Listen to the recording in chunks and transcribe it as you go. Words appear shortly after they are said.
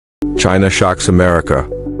China shocks America.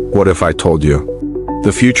 What if I told you?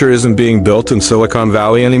 The future isn't being built in Silicon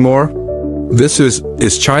Valley anymore? This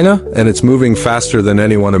is China, and it's moving faster than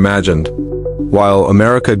anyone imagined. While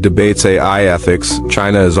America debates AI ethics,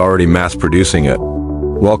 China is already mass-producing it.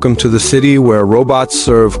 Welcome to the city where robots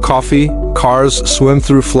serve coffee, cars swim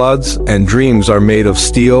through floods, and dreams are made of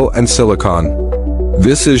steel and silicon.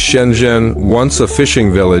 This is Shenzhen, once a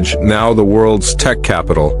fishing village, now the world's tech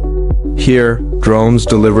capital. Here, drones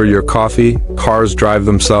deliver your coffee, cars drive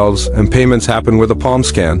themselves, and payments happen with a palm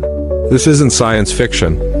scan. This isn't science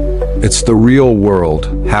fiction. It's the real world,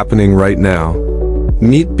 happening right now.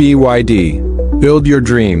 Meet BYD. Build your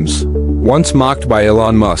dreams. Once mocked by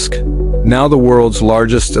Elon Musk, now the world's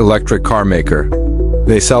largest electric car maker.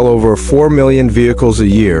 They sell over 4 million vehicles a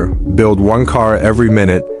year, build one car every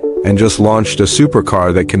minute, and just launched a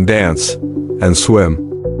supercar that can dance and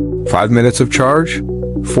swim. 5 minutes of charge?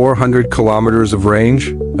 400 kilometers of range?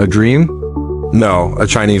 A dream? No, a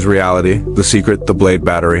Chinese reality. The secret, the Blade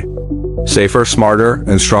battery. Safer, smarter,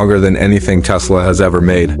 and stronger than anything Tesla has ever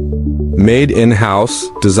made. Made in-house,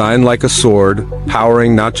 designed like a sword,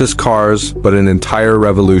 powering not just cars, but an entire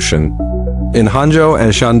revolution. In Hangzhou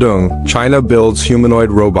and Shandong, China builds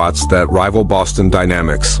humanoid robots that rival Boston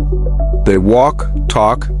Dynamics. They walk,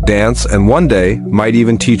 talk, dance, and one day might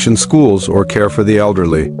even teach in schools or care for the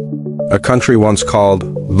elderly. A country once called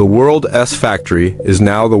the World S Factory is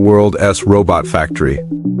now the World S Robot Factory.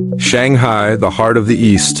 Shanghai, the heart of the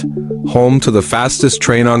East, home to the fastest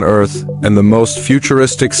train on Earth and the most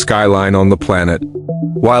futuristic skyline on the planet.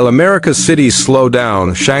 While America's cities slow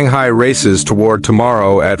down, Shanghai races toward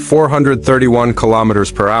tomorrow at 431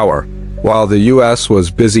 kilometers per hour. While the US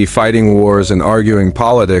was busy fighting wars and arguing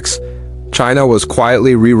politics, China was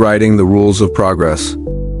quietly rewriting the rules of progress.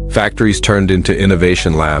 Factories turned into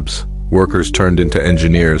innovation labs, workers turned into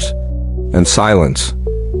engineers, and silence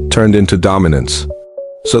turned into dominance.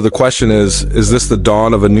 So the question is this the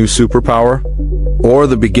dawn of a new superpower? Or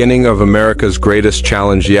the beginning of America's greatest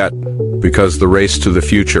challenge yet? Because the race to the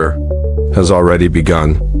future has already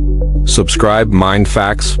begun. Subscribe, mind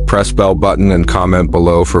facts, press bell button, and comment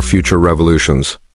below for future revolutions.